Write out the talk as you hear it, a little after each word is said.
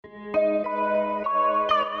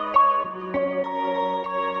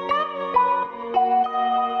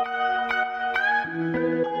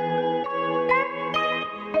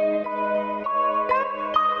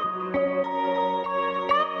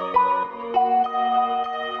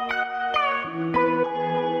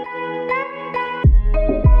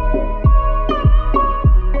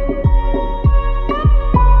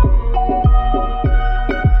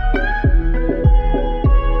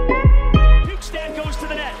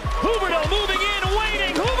Huberdeau moving in,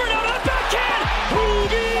 waiting. Huberdeau to backhand.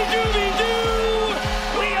 Hoobie dooby doo.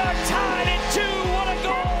 We are tied at 2. What a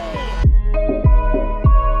goal!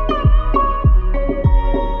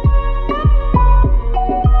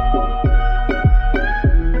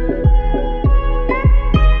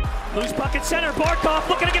 Loose puck at center. Barkov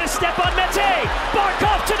looking to get a step on Mete.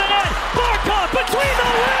 Barkov to the net. Barkov between the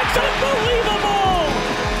legs. Unbelievable!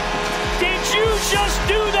 Did you just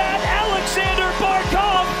do that, Alexander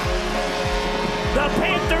Barkov? The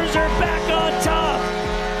Panthers are back on top.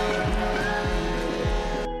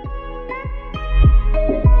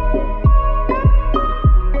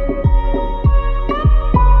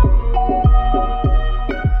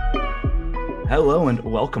 Hello and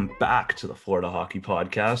welcome back to the Florida Hockey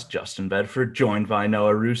Podcast. Justin Bedford, joined by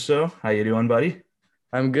Noah Russo. How you doing, buddy?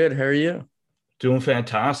 I'm good. How are you? Doing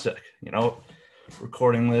fantastic. You know,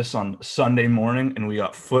 recording this on Sunday morning, and we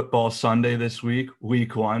got football Sunday this week,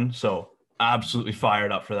 week 1. So absolutely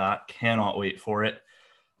fired up for that. Cannot wait for it.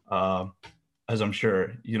 As I'm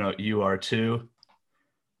sure you are too.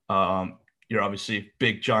 You're obviously a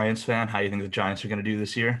big Giants fan. How do you think the Giants are going to do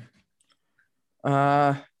this year?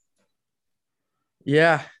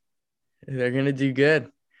 Yeah, they're gonna do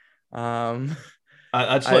good.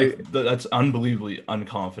 That's unbelievably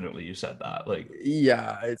unconfidently you said that.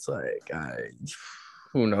 Yeah, it's like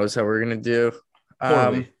who knows how we're gonna do.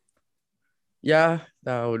 Poorly. Yeah,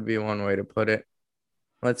 that would be one way to put it.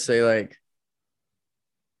 Let's say like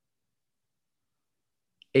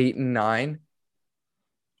 8 and 9.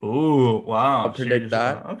 Ooh, wow. I'll predict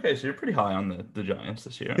that. Okay, so you're pretty high on the Giants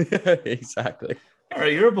this year. Exactly. All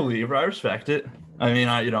right, you're a believer. I respect it. I mean,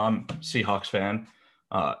 I'm a Seahawks fan.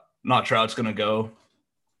 Not sure how it's gonna go.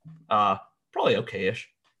 Probably okay-ish,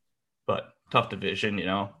 but tough division.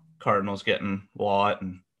 Cardinals getting Watt,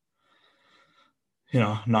 and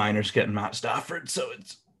Niners getting Matt Stafford. So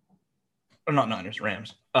not Niners,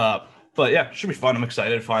 Rams. But yeah, should be fun. I'm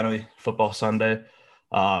excited. Finally, football Sunday.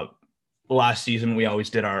 Last season we always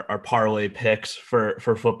did our parlay picks for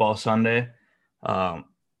football Sunday.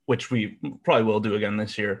 Which we probably will do again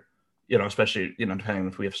this year, especially, depending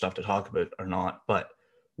if we have stuff to talk about or not. But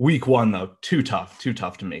week 1, though, too tough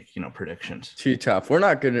to make, predictions. Too tough. We're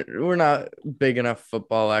not big enough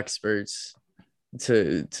football experts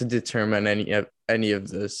to determine any of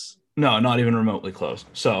this. No, not even remotely close.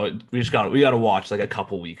 So we got to watch like a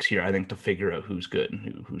couple weeks here, I think, to figure out who's good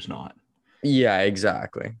and who's not. Yeah,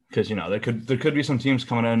 exactly. Because, there could be some teams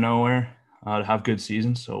coming out of nowhere to have good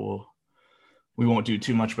seasons. So we won't do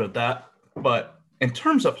too much about that. But in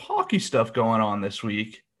terms of hockey stuff going on this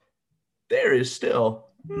week, there is still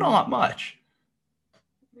not much.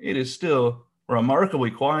 It is still remarkably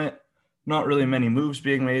quiet. Not really many moves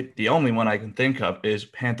being made. The only one I can think of is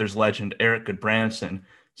Panthers legend Eric Goodbranson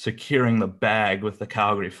securing the bag with the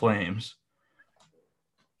Calgary Flames.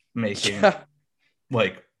 Making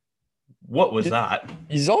what was that?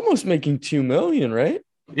 He's almost making $2 million, right?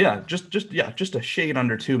 Yeah, just a shade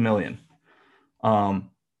under $2 million.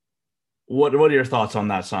 What are your thoughts on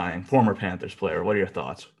that signing? Former Panthers player. What are your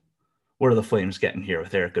thoughts? What are the Flames getting here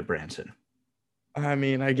with Eric Goodbranson? I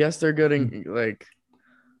mean, I guess they're getting like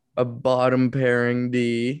a bottom pairing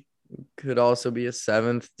D. Could also be a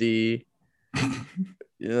 7th D.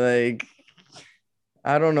 I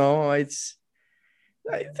don't know.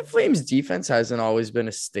 The Flames defense hasn't always been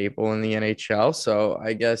a staple in the NHL, so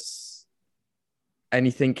I guess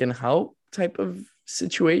anything can help type of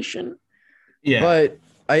situation. Yeah. But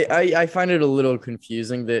I find it a little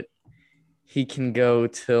confusing that he can go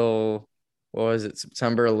till, what was it,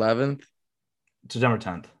 September 11th? September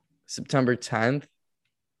 10th. September 10th.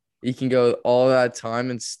 He can go all that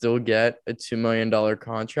time and still get a $2 million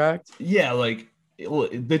contract. Yeah, I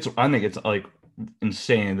think it's like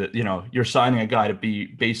insane that, you're signing a guy to be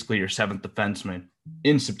basically your 7th defenseman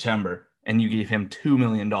in September, and you gave him $2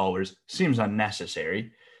 million. Seems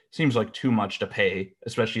unnecessary. Seems like too much to pay,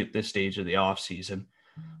 especially at this stage of the offseason.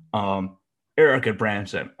 Eric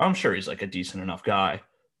Goodbranson, I'm sure he's like a decent enough guy,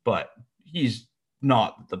 but he's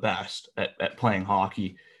not the best at playing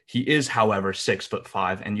hockey. He is, however,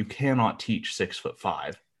 6'5", and you cannot teach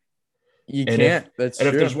 6'5". You can't. That's true.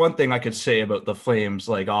 If there's one thing I could say about the Flames,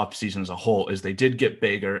 like offseason as a whole, is they did get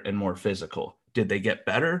bigger and more physical. Did they get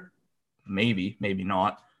better? Maybe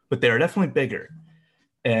not, but they're definitely bigger.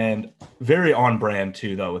 And very on brand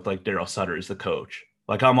too, though, with like Daryl Sutter as the coach.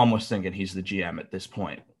 Like, I'm almost thinking he's the GM at this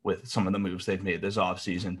point with some of the moves they've made this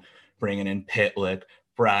offseason, bringing in Pitlick,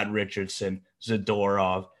 Brad Richardson,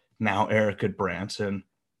 Zadorov, now Eric Goodbranson.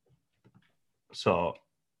 So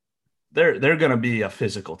they're going to be a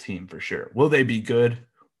physical team for sure. Will they be good?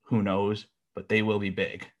 Who knows? But they will be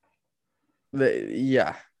big.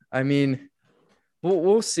 Yeah, I mean,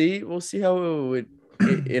 we'll see. We'll see how it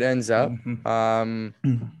ends up.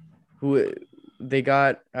 Who they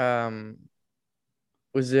got?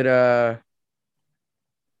 Was it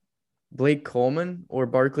Blake Coleman or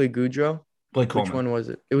Barclay Goodrow? Blake Which Coleman. one was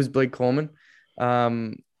it? It was Blake Coleman.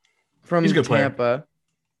 From He's a good player. Tampa.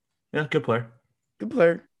 Yeah, good player. Good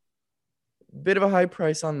player. Bit of a high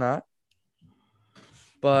price on that.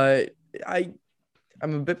 But I'm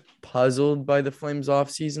a bit puzzled by the Flames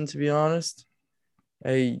offseason, to be honest.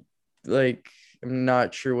 I'm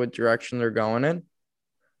not sure what direction they're going in.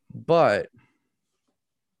 But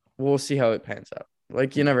we'll see how it pans out.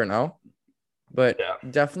 Like, you never know. But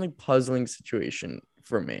definitely puzzling situation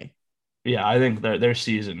for me. Yeah, I think their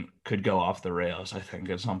season could go off the rails, I think,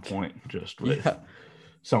 at some point, just with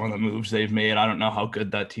some of the moves they've made. I don't know how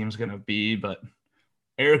good that team's going to be, but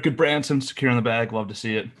Eric Goodbranson securing the bag. Love to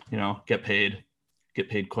see it. Get paid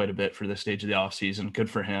quite a bit for this stage of the offseason.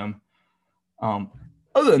 Good for him.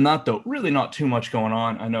 Other than that, though, really not too much going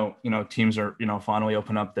on. I know, teams are, finally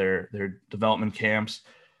open up their development camps.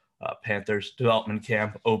 Panthers development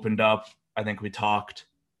camp opened up. I think we talked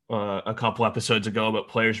a couple episodes ago about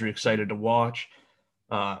players we're excited to watch.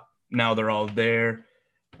 Now they're all there.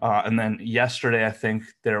 And then yesterday, I think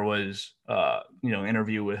there was,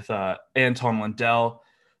 interview with Anton Lundell,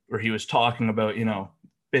 where he was talking about,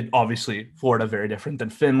 obviously Florida very different than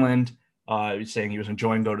Finland. He was saying he was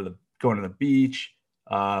enjoying going to the beach,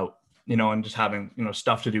 and just having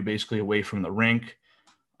stuff to do basically away from the rink,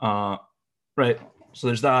 right? So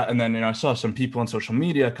there's that, and then I saw some people on social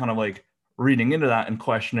media kind of like reading into that and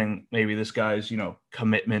questioning maybe this guy's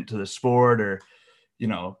commitment to the sport, or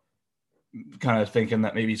kind of thinking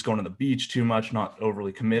that maybe he's going to the beach too much, not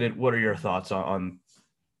overly committed. What are your thoughts on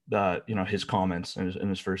the his comments in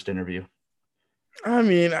his first interview? I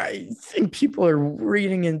mean, I think people are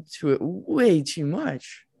reading into it way too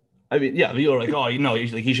much. I mean, yeah, people are like, oh,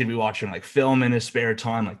 he should be watching like film in his spare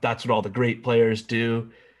time. Like that's what all the great players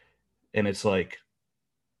do. And it's like,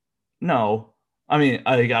 no, I mean,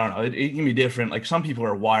 I don't know. It can be different. Like some people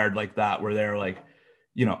are wired like that, where they're like,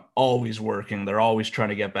 always working. They're always trying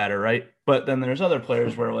to get better, right? But then there's other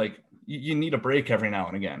players where like you need a break every now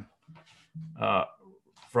and again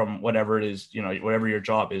from whatever it is, whatever your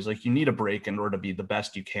job is. Like you need a break in order to be the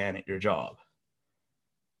best you can at your job.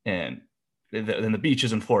 And then the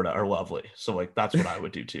beaches in Florida are lovely. So like that's what I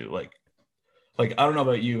would do too. Like I don't know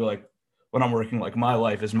about you, like when I'm working, like my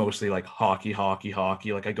life is mostly like hockey.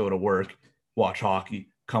 Like I go to work, watch hockey,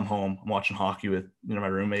 come home, I'm watching hockey with my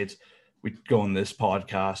roommates. We go on this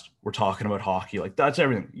podcast, we're talking about hockey. Like that's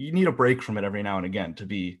everything. You need a break from it every now and again to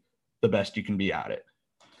be the best you can be at it.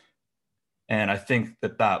 And I think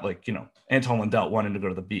that like, Anton Lundell wanting to go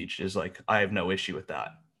to the beach is like, I have no issue with that.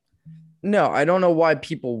 No, I don't know why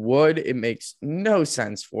people would. It makes no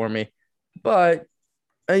sense for me. But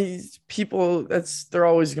they're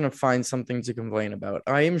always going to find something to complain about.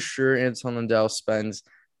 I am sure Anton Lundell spends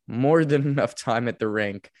more than enough time at the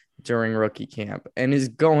rink during rookie camp and is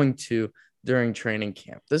going to during training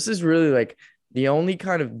camp. This is really like the only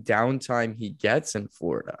kind of downtime he gets in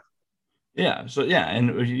Florida. Yeah. So, yeah.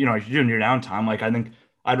 And, if you're doing your downtime, like I think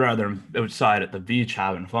I'd rather him outside at the beach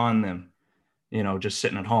having fun than, just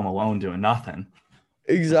sitting at home alone doing nothing.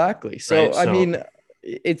 Exactly. So, right? I mean,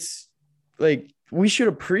 it's like we should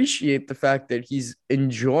appreciate the fact that he's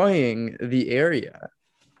enjoying the area.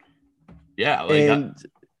 Yeah. I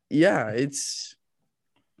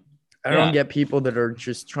don't get people that are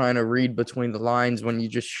just trying to read between the lines when you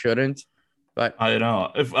just shouldn't. But I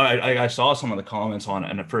know if I saw some of the comments on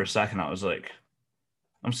it, and for a second I was like,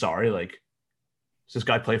 I'm sorry, like, does this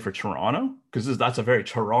guy play for Toronto? Because that's a very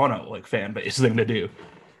Toronto like fan base thing to do.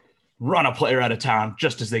 Run a player out of town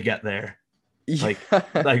just as they get there. Like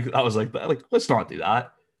I was like, let's not do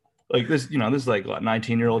that. Like this, this is like what,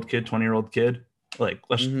 19-year-old kid, 20-year-old kid. Like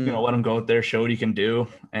let's let him go out there, show what he can do,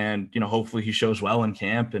 and hopefully he shows well in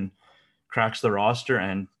camp and cracks the roster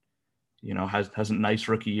and has a nice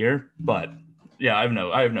rookie year. But yeah, I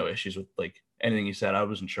have no issues with like anything he said. I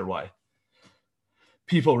wasn't sure why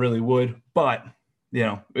people really would, but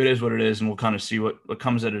it is what it is, and we'll kind of see what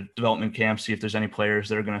comes at a development camp, see if there's any players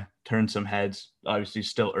that are going to turn some heads. Obviously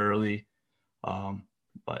still early,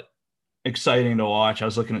 but exciting to watch. I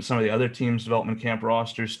was looking at some of the other teams' development camp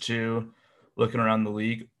rosters too, looking around the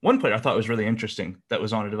league. One player I thought was really interesting that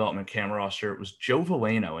was on a development camp roster was Joe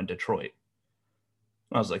Veleno in Detroit.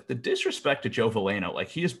 I was like, the disrespect to Joe Veleno, like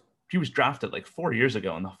he was drafted like 4 years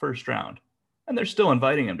ago in the first round, and they're still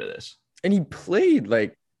inviting him to this. And he played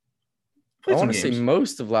I want to say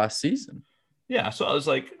most of last season. Yeah, so I was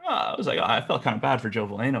like, I felt kind of bad for Joe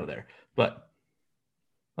Veleno there, but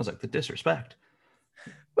I was like, the disrespect.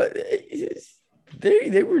 But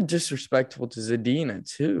they were disrespectful to Zadina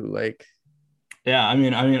too. Like, yeah, I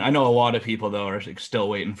mean, I know a lot of people though are like still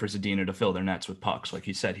waiting for Zadina to fill their nets with pucks, like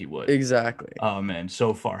he said he would. exactly. And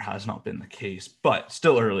so far has not been the case, but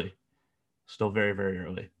still early, still very, very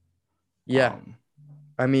early. Yeah,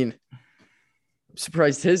 I mean, I'm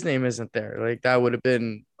surprised his name isn't there. Like that would have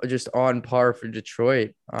been just on par for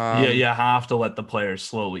Detroit. Yeah, you have to let the players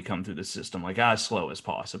slowly come through the system, like as slow as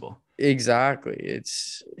possible. Exactly.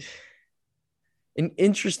 It's an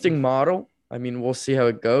interesting model. I mean, we'll see how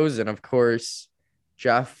it goes. And of course,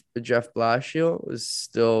 Jeff Blashill is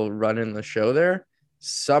still running the show there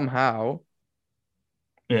somehow.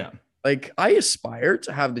 Yeah. Like I aspire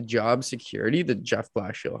to have the job security that Jeff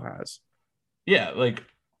Blashill has. Yeah, like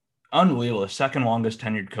unbelievable. Second longest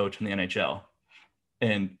tenured coach in the NHL.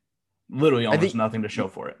 And literally almost nothing to show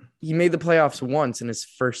for it. He made the playoffs once in his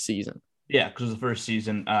first season. Yeah, because it was the first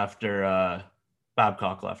season after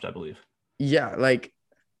Babcock left, I believe. Yeah, like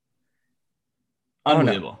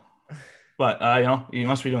unbelievable. But he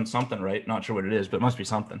must be doing something right. Not sure what it is, but it must be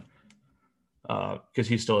something. Because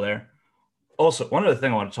he's still there. Also, one other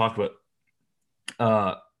thing I want to talk about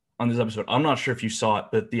on this episode, I'm not sure if you saw it,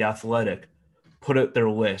 but The Athletic put out their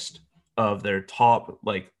list of their top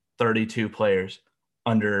 32 players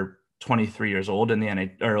under 23 years old in the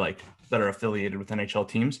NHL, or that are affiliated with NHL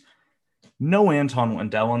teams. No Anton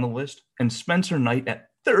Lundell on the list, and Spencer Knight at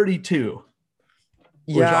 32.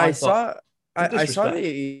 Yeah, I saw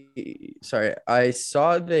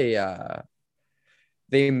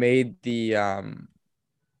they made the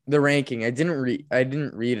ranking. I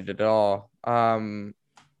didn't read it at all.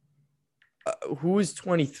 Who's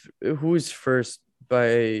 23? Who's first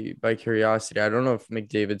by curiosity? I don't know if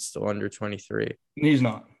McDavid's still under 23. He's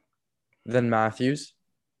not. Then Matthews.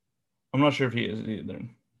 I'm not sure if he is either.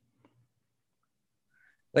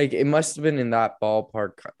 Like it must have been in that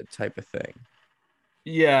ballpark type of thing.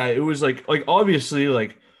 Yeah, it was obviously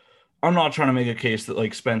I'm not trying to make a case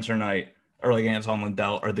that Spencer Knight or Anton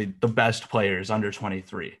Lundell are the best players under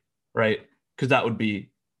 23, right? Because that would be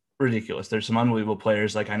ridiculous. There's some unbelievable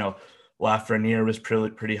players. I know Lafreniere was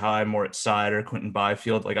pretty high, Moritz Seider, Quentin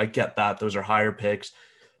Byfield. I get that. Those are higher picks.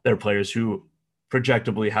 They're players who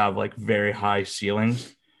projectably have very high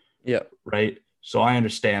ceilings. Yeah. Right. So I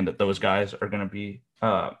understand that those guys are going to be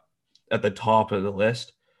at the top of the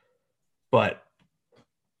list, but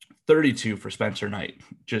 32 for Spencer Knight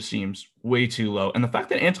just seems way too low. And the fact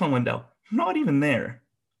that Anton Lundell not even there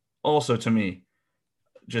also to me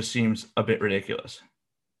just seems a bit ridiculous.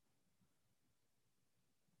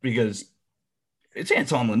 Because it's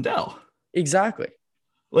Anton Lundell. Exactly.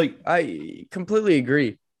 I completely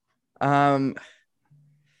agree. I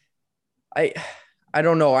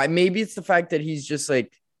don't know. Maybe it's the fact that he's just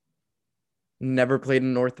never played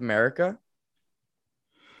in North America.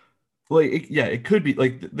 It could be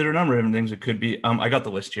there are a number of different things it could be. I got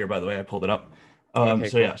the list here, by the way. I pulled it up. Okay,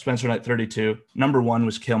 so cool. Yeah, Spencer Knight 32. Number 1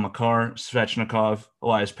 was Cale Makar, Svechnikov,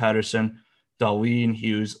 Elias Pettersson, Dahlin,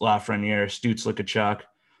 Hughes, Lafreniere, Stutz, Kachuk,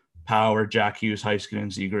 Power, Jack Hughes, Heiskanen,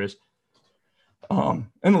 and Zegras.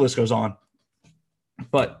 And the list goes on.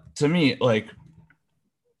 But to me,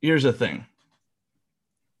 here's the thing.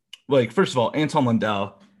 First of all, Anton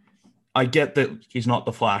Lundell, I get that he's not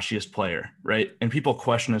the flashiest player, right? And people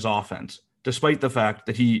question his offense, despite the fact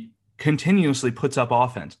that he continuously puts up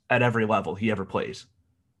offense at every level he ever plays.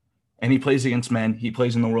 And he plays against men. He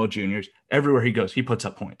plays in the World Juniors. Everywhere he goes, he puts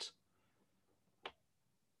up points.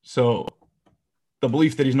 So the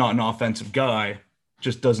belief that he's not an offensive guy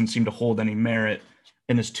just doesn't seem to hold any merit.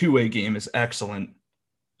 And his two-way game is excellent.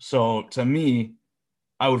 So to me,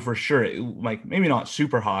 I would for sure, maybe not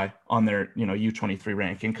super high on their, U23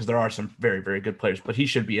 ranking, because there are some very, very good players, but he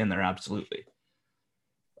should be in there absolutely,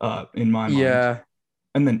 in my mind. Yeah.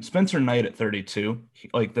 And then Spencer Knight at 32,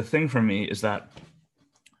 the thing for me is that,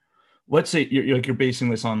 let's say you're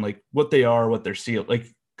basing this on what they are, what their ceiling,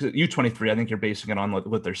 U23, I think you're basing it on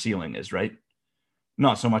what their ceiling is, right?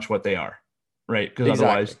 Not so much what they are, right? Because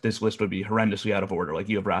Otherwise this list would be horrendously out of order.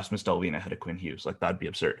 You have Rasmus Dahlin ahead of Quinn Hughes, that'd be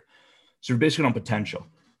absurd. So you're basing it on potential.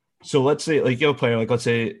 So let's say, you have a player, let's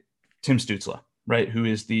say Tim Stützle, right, who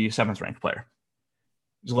is the 7th ranked player.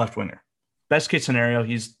 He's a left winger. Best case scenario,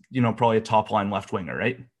 he's, probably a top line left winger,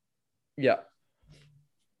 right? Yeah.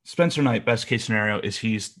 Spencer Knight, best case scenario is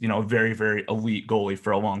he's, a very, very elite goalie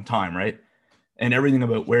for a long time, right? And everything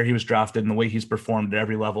about where he was drafted and the way he's performed at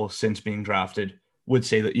every level since being drafted would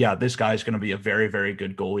say that, yeah, this guy's going to be a very, very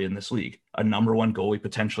good goalie in this league. A number 1 goalie,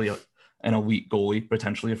 potentially an elite goalie,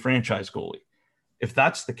 potentially a franchise goalie. If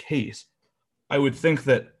that's the case, I would think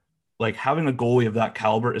that having a goalie of that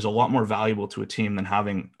caliber is a lot more valuable to a team than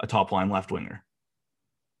having a top line left winger.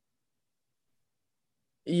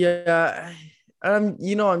 Yeah.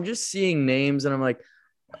 I'm just seeing names and I'm like,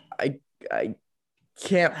 I I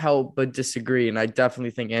can't help but disagree. And I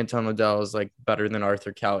definitely think Anton Liddell is like better than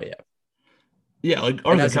Arthur Kaliev Yeah, like and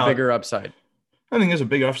Arthur has a Cal, bigger upside. I think has a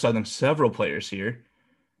bigger upside than several players here.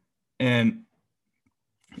 And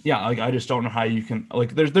yeah, like I just don't know how you can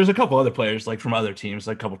like. There's a couple other players like from other teams,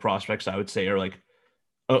 like a couple prospects I would say are like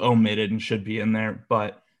omitted and should be in there.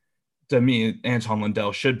 But to me, Anton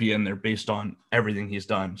Lindell should be in there based on everything he's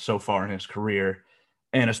done so far in his career,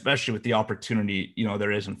 and especially with the opportunity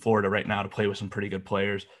there is in Florida right now to play with some pretty good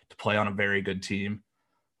players, to play on a very good team.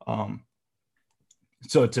 Um,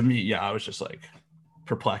 so to me, yeah, I was just like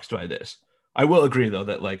perplexed by this. I will agree though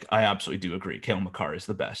that like I absolutely do agree, Cale Makar is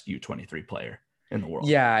the best U23 player in the world.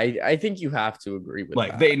 Yeah, I think you have to agree with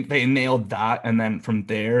Like that. they nailed that, and then from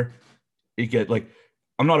there, you get like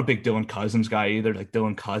I'm not a big Dylan Cousins guy either. Like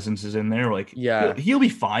Dylan Cousins is in there, like Yeah, he'll be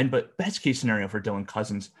fine, but best case scenario for Dylan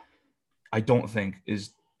Cousins, I don't think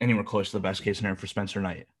is anywhere close to the best case scenario for Spencer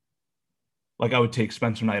Knight. Like I would take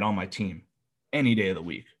Spencer Knight on my team any day of the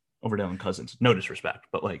week over Dylan Cousins. No disrespect,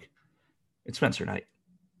 but like it's Spencer Knight.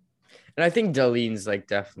 and I think Dahlin's like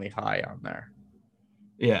definitely high on there.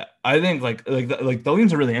 Yeah, I think like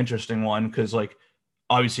Dahlin's a really interesting one because like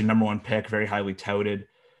obviously number one pick, very highly touted.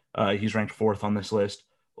 He's ranked fourth on this list.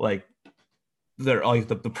 Like there, like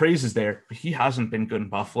the praise is there, but he hasn't been good in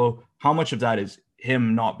Buffalo. How much of that is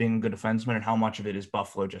him not being a good defenseman, and how much of it is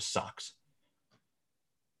Buffalo just sucks?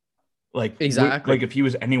 Like Exactly. like if he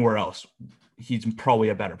was anywhere else, he's probably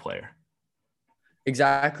a better player.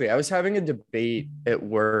 Exactly. I was having a debate at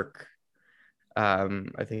work. I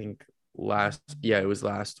think it was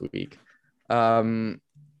last week.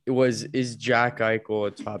 Is Jack Eichel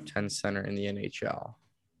a top 10 center in the NHL?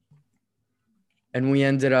 And we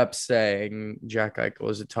ended up saying Jack Eichel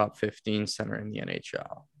is a top 15 center in the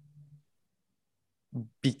NHL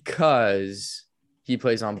because he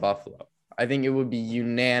plays on Buffalo. I think it would be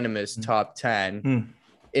unanimous top 10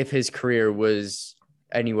 if his career was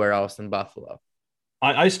anywhere else than Buffalo.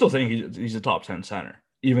 I still think he's a top 10 center,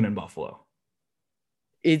 even in Buffalo.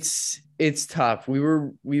 It's tough. We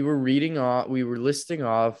were listing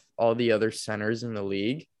off all the other centers in the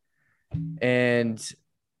league, and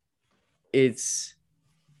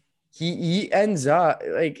he ends up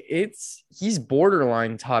like he's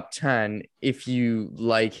borderline top 10 if you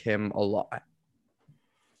like him a lot.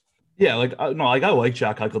 Yeah, like I like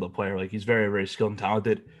Jack Eichel the player. Like he's very very skilled and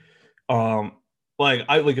talented. Like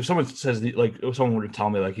if someone says like if someone were to tell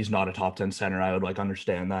me like he's not a top 10 center, I would like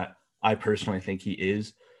understand that. I personally think he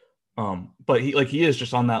is. But he is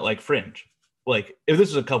just on that like fringe. Like if this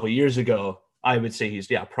was a couple years ago, I would say he's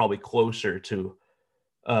probably closer to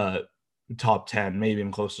top 10, maybe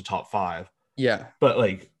even close to top 5. Yeah. But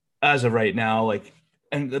like as of right now, like,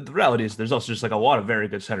 and the reality is there's also just like a lot of very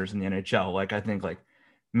good centers in the NHL. Like I think like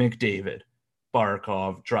McDavid,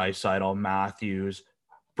 Barkov, Draisaitl, Matthews,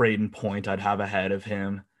 Braden Point, I'd have ahead of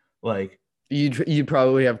him. Like you'd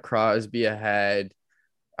probably have Crosby ahead.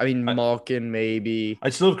 I mean, Malkin maybe.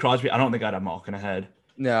 I'd still have Crosby. I don't think I'd have Malkin ahead.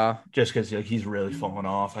 No, just because like he's really fallen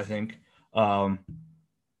off. I think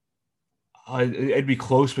it'd be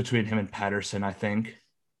close between him and Patterson. I think.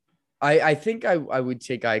 I think I would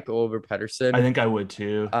take Eichel over Pettersson. I think I would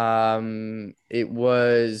too. It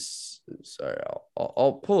was sorry.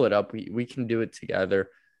 I'll pull it up. We can do it together.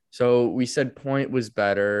 So we said Point was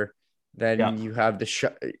better. Then you have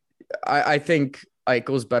I think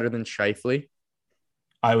Eichel's better than Scheifele.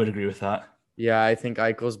 I would agree with that. Yeah, I think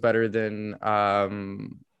Eichel's better than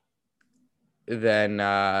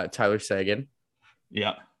Tyler Seguin.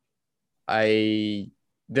 Yeah.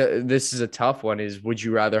 This is a tough one. Would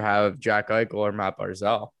you rather have Jack Eichel or Matt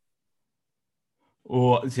Barzal?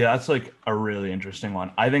 Well, see, that's like a really interesting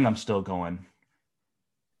one. I think I'm still going.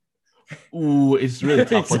 Ooh, it's really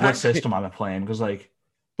tough. Exactly. Like what system I'm playing? Because like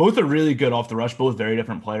both are really good off the rush, both very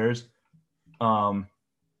different players.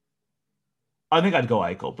 I think I'd go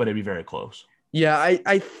Eichel, but it'd be very close. Yeah,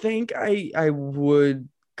 I think I would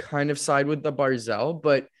kind of side with the Barzal,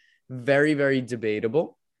 but very, very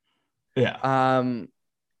debatable. Yeah.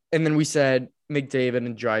 And then we said McDavid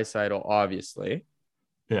and Draisaitl, obviously.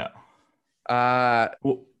 Yeah.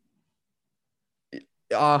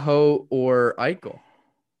 Aho or Eichel?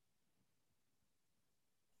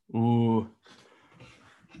 Ooh.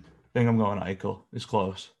 I think I'm going Eichel. It's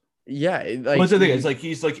close. Yeah. Like, what's the thing? It's like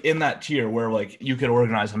he's like in that tier where like you could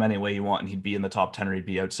organize him any way you want and he'd be in the top 10 or he'd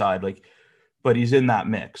be outside. Like, but he's in that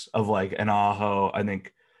mix of like an Aho, I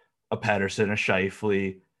think a Patterson, a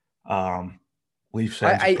Scheifele, Leafs.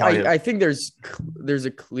 I think there's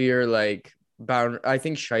a clear like bound. I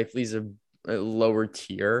think Scheifele's a lower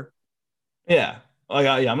tier. Yeah.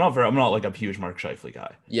 I'm not like a huge Mark Scheifele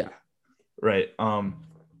guy. Yeah. Right.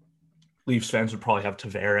 Leafs fans would probably have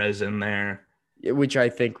Tavares in there, Which I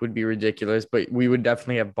think would be ridiculous, but we would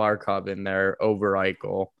definitely have Barkov in there over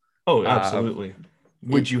Eichel. Oh, absolutely.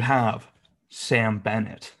 Would you have Sam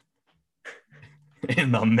Bennett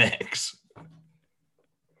in the mix?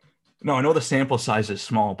 No, I know the sample size is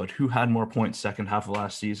small, but who had more points second half of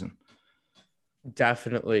last season?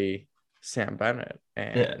 Definitely Sam Bennett.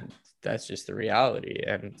 And that's just the reality.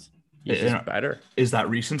 And he's just better. Is that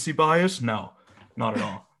recency bias? No, not at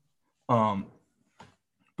all.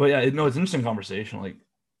 But yeah, it's an interesting conversation. Like,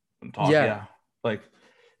 like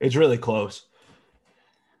it's really close.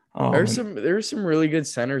 There's some really good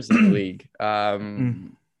centers in the league.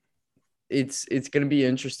 It's going to be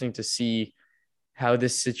interesting to see how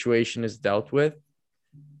this situation is dealt with.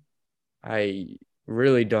 I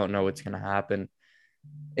really don't know what's going to happen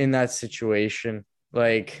in that situation.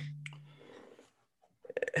 Like,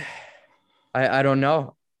 I don't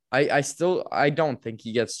know. I don't think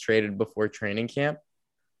he gets traded before training camp.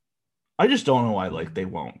 I just don't know why they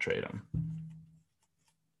won't trade him.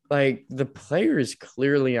 Like, the player is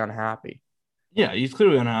clearly unhappy. Yeah, he's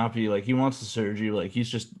clearly unhappy. Like, he wants the surgery. Like, he's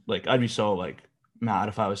just I'd be so mad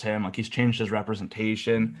if I was him. Like, he's changed his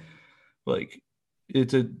representation. Like,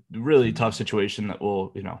 it's a really tough situation that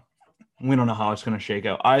will, we don't know how it's going to shake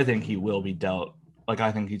out. I think he will be dealt.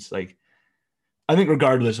 I think I think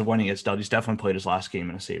regardless of when he gets dealt, he's definitely played his last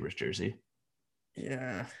game in a Sabres jersey.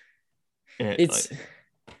 Yeah.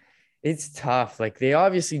 It's tough. They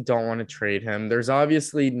obviously don't want to trade him. There's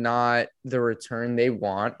obviously not the return they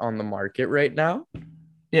want on the market right now.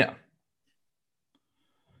 Yeah.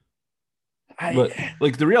 But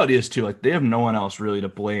the reality is too, they have no one else really to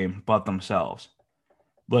blame but themselves.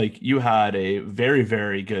 You had a very,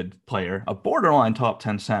 very good player, a borderline top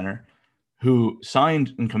 10 center who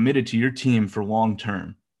signed and committed to your team for long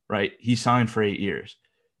term, right? He signed for 8 years,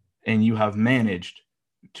 and you have managed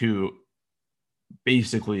to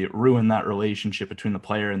basically ruin that relationship between the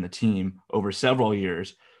player and the team over several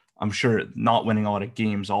years. I'm sure not winning a lot of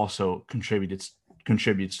games also contributes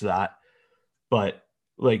to that, but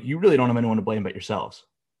you really don't have anyone to blame but yourselves.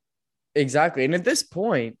 Exactly. And at this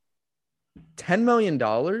point, $10 million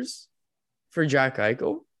for Jack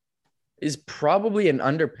Eichel is probably an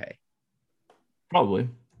underpay. Probably.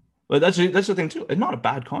 But that's the thing too. It's not a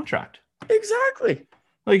bad contract. Exactly.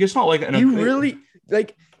 It's not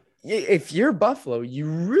if you're Buffalo, you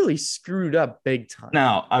really screwed up big time.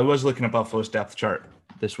 Now, I was looking at Buffalo's depth chart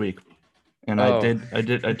this week, and I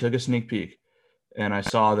took a sneak peek, and I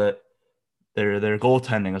saw that their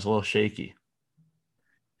goaltending is a little shaky.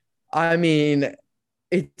 I mean,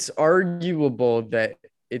 it's arguable that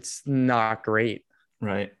it's not great.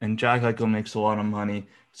 Right. And Jack Eichel makes a lot of money,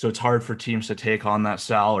 so it's hard for teams to take on that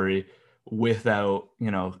salary without,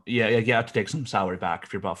 you have to take some salary back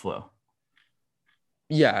if you're Buffalo.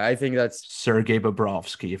 Yeah, I think that's Sergei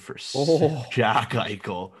Bobrovsky for Jack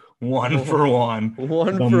Eichel. One for one.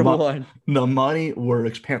 One. The money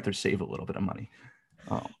works. Panthers save a little bit of money.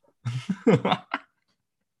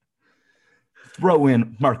 Throw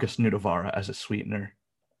in Marcus Nudavara as a sweetener.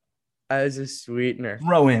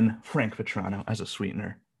 Throw in Frank Vetrano as a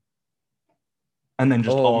sweetener. And then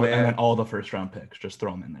all the first round picks. Just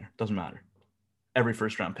throw them in there. Doesn't matter. Every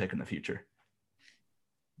first round pick in the future.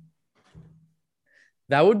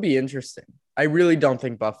 That would be interesting. I really don't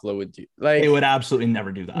think Buffalo would do they would absolutely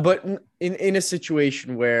never do that. But in a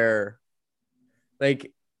situation where I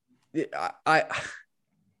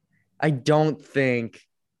don't think,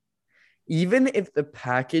 even if the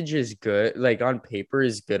package is good, on paper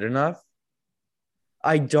is good enough,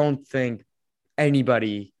 I don't think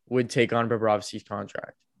anybody would take on Bobrovsky's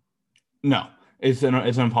contract. No, it's an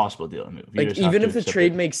impossible deal to move. Even if the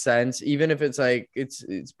trade makes sense, even if it's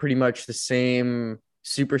it's pretty much the same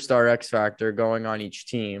superstar X factor going on each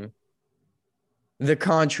team, the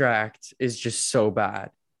contract is just so bad.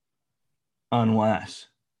 Unless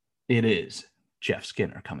it is Jeff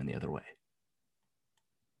Skinner coming the other way.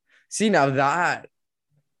 See, now that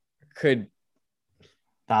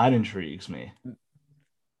intrigues me.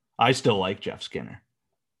 I still like Jeff Skinner.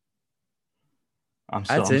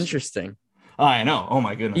 That's interesting. I know. Oh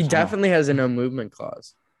my goodness. He definitely has a no movement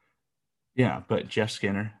clause. Yeah, but Jeff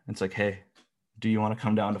Skinner, it's hey, do you want to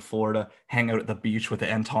come down to Florida, hang out at the beach with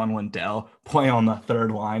Anton Lundell, play on the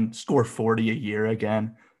third line, score 40 a year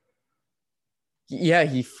again? Yeah,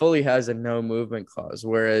 he fully has a no movement clause,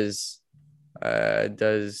 whereas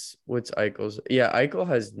what's Eichel's? Yeah, Eichel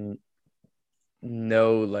has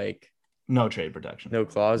no trade protection, no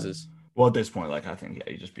clauses. Well, at this point, I think,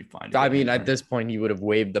 you'd just be fine. I mean, at this point, he would have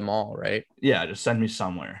waived them all, right? Yeah, just send me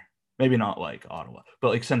somewhere. Maybe not like Ottawa, but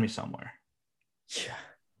like send me somewhere.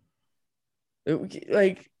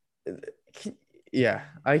 Yeah.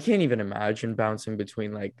 I can't even imagine bouncing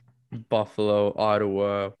between like Buffalo,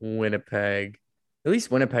 Ottawa, Winnipeg. At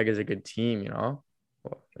least Winnipeg is a good team, Well,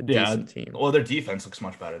 a decent team. Well, their defense looks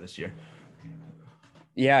much better this year.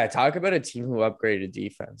 Yeah, talk about a team who upgraded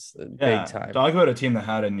defense big time. Talk about a team that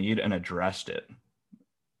had a need and addressed it.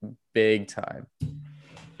 Big time.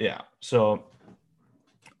 Yeah. So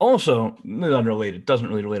also, unrelated, doesn't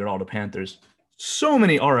really relate at all to Panthers. So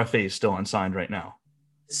many RFAs still unsigned right now.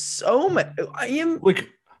 So much. I am like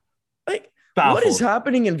baffled. What is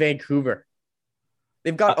happening in Vancouver?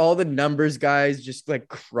 They've got all the numbers guys just like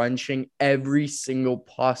crunching every single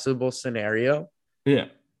possible scenario. Yeah.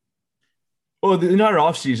 Well, the entire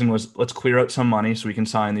offseason was let's clear out some money so we can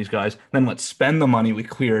sign these guys. Then let's spend the money we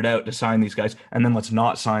cleared out to sign these guys. And then let's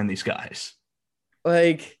not sign these guys.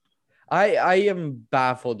 Like, I am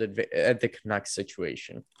baffled at the Canucks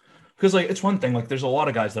situation. Because, like, it's one thing. Like, there's a lot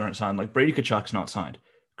of guys that aren't signed. Like, Brady Tkachuk's not signed.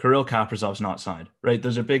 Kirill Kaprizov's not signed, right?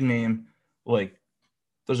 Those are big name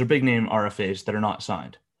RFAs that are not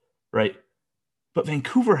signed, right? But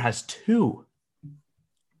Vancouver has two.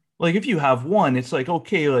 Like, if you have one, it's like,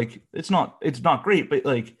 okay, like it's not great, but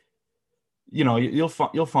like, you'll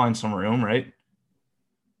find some room, right?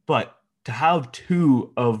 But to have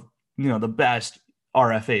two of the best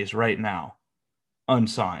RFAs right now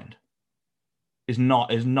unsigned is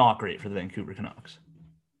not great for the Vancouver Canucks.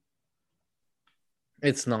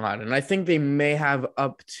 It's not, and I think they may have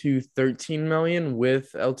up to 13 million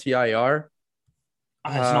with LTIR.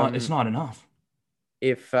 It's not enough.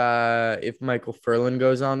 If Michael Furlan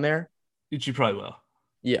goes on there, she probably will.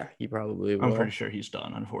 Yeah, he probably will. I'm pretty sure he's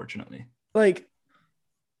done, unfortunately. Like,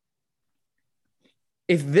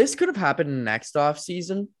 if this could have happened next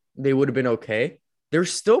offseason, they would have been okay. They're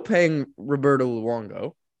still paying Roberto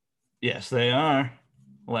Luongo. Yes, they are.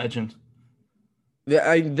 Legend.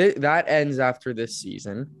 That ends after this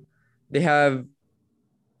season. They have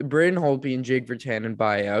Braden Holtby and Jake Virtanen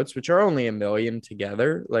buyouts, which are only $1 million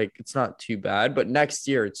together. Like, it's not too bad, but next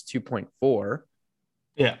year it's 2.4.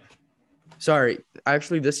 Yeah. Sorry,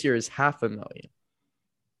 actually this year is $500,000.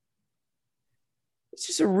 It's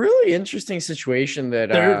just a really interesting situation that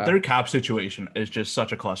their cap situation is just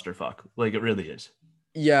such a clusterfuck. Like, it really is.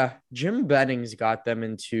 Yeah, Jim Benning's got them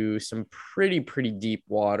into some pretty deep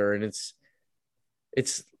water, and it's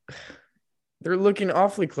they're looking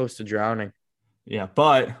awfully close to drowning. Yeah,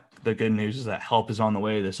 but the good news is that help is on the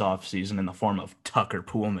way this offseason in the form of Tucker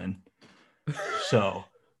Poolman. So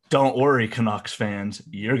don't worry, Canucks fans.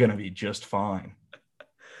 You're going to be just fine.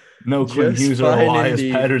 No Quinn Hughes or Elias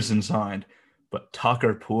Pettersson signed, but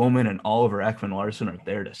Tucker Poolman and Oliver Ekman-Larsson are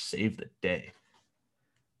there to save the day.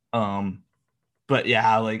 But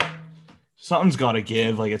yeah, like, something's got to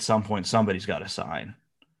give. Like, at some point, somebody's got to sign.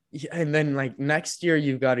 Yeah, and then, like, next year,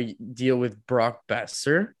 you've got to deal with Brock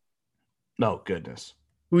Besser. Oh, goodness.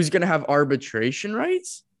 Who's going to have arbitration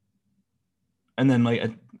rights? And then,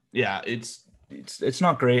 like, yeah, it's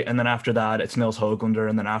not great. And then after that, it's Nils Höglander.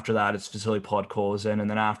 And then after that, it's Vasily Podkolzin. And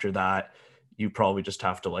then after that, you probably just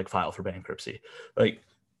have to, like, file for bankruptcy. Like,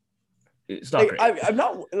 it's not great. I'm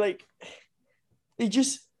not, like,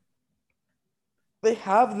 they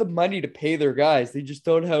have the money to pay their guys. They just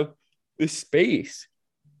don't have the space.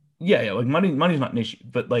 Yeah, like, money's not an issue,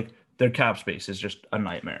 but, like, their cap space is just a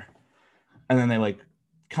nightmare. And then they, like,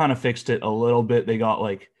 kind of fixed it a little bit. They got,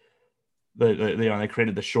 like, they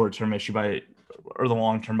created the short-term issue or the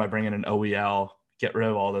long-term by bringing in OEL, get rid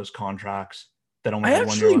of all those contracts that only have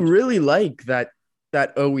 1 year left. I actually really like that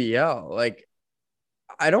OEL. Like,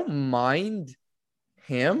 I don't mind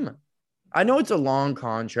him. I know it's a long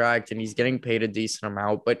contract and he's getting paid a decent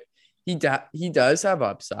amount, but he does have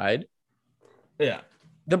upside. Yeah.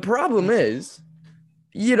 The problem is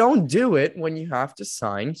you don't do it when you have to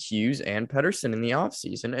sign Hughes and Pettersson in the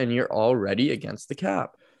offseason and you're already against the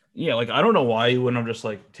cap. Yeah, like, I don't know why you wouldn't have just,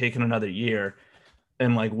 like, taken another year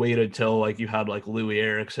and, like, waited till, like, you had, like, Louis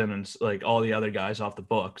Eriksson and, like, all the other guys off the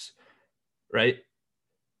books, right?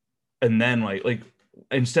 And then, like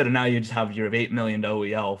instead of now you just have $8 million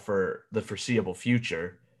OEL for the foreseeable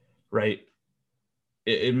future, right?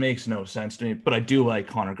 It makes no sense to me, but I do like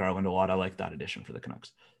Connor Garland a lot. I like that addition for the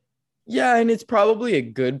Canucks. Yeah, and it's probably a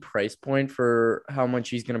good price point for how much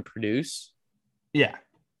he's going to produce. Yeah.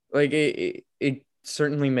 Like, it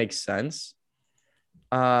certainly makes sense.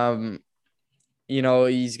 He's going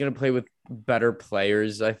to play with better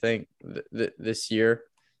players, I think, this year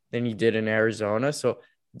than he did in Arizona. So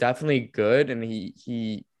definitely good. And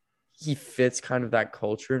he fits kind of that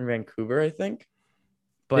culture in Vancouver, I think.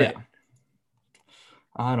 But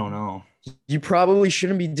I don't know. You probably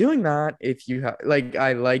shouldn't be doing that if you have like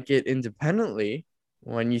I like it independently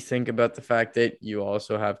when you think about the fact that you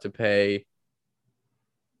also have to pay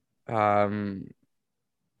um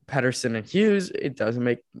Pedersen and Hughes. It doesn't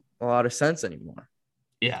make a lot of sense anymore.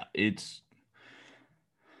 Yeah, it's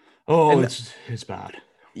And it's bad.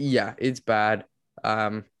 yeah, it's bad.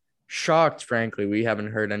 Um Shocked, frankly, we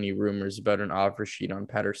haven't heard any rumors about an offer sheet on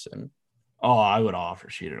Pedersen. Oh, I would offer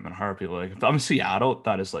sheet him in a heartbeat. Like if I'm Seattle,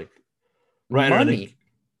 that is like right or Money.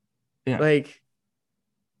 yeah. Like,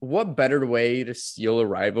 what better way to steal a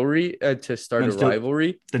rivalry, to start Then a steal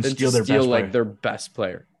rivalry then than to steal their steal best like player. their best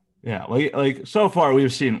player? Yeah, like so far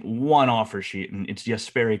we've seen one offer sheet and it's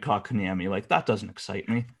Jesperi Kotkaniemi. Like that doesn't excite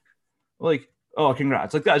me. Like, oh,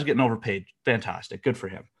 congrats. Like guy's getting overpaid. Fantastic. Good for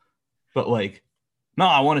him. But like, no,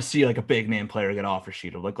 I want to see like a big name player get offer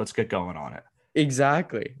sheeted. Like, let's get going on it.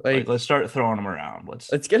 Exactly. Like, Like, let's start throwing them around.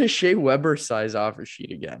 let's get a Shea Weber size offer sheet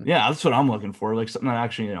again. Yeah, that's what I'm looking for. Like something that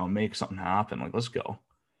actually, make something happen. Like, let's go.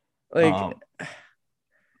 Like,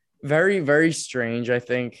 very, very strange, I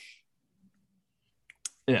think.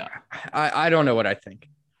 Yeah. I don't know what I think.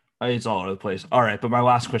 It's all over the place. All right, but my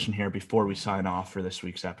last question here before we sign off for this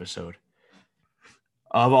week's episode.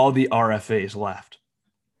 Of all the RFAs left,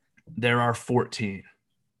 there are 14.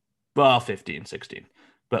 Well, 15, 16.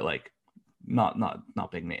 But like not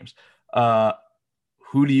big names.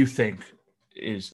 Who do you think is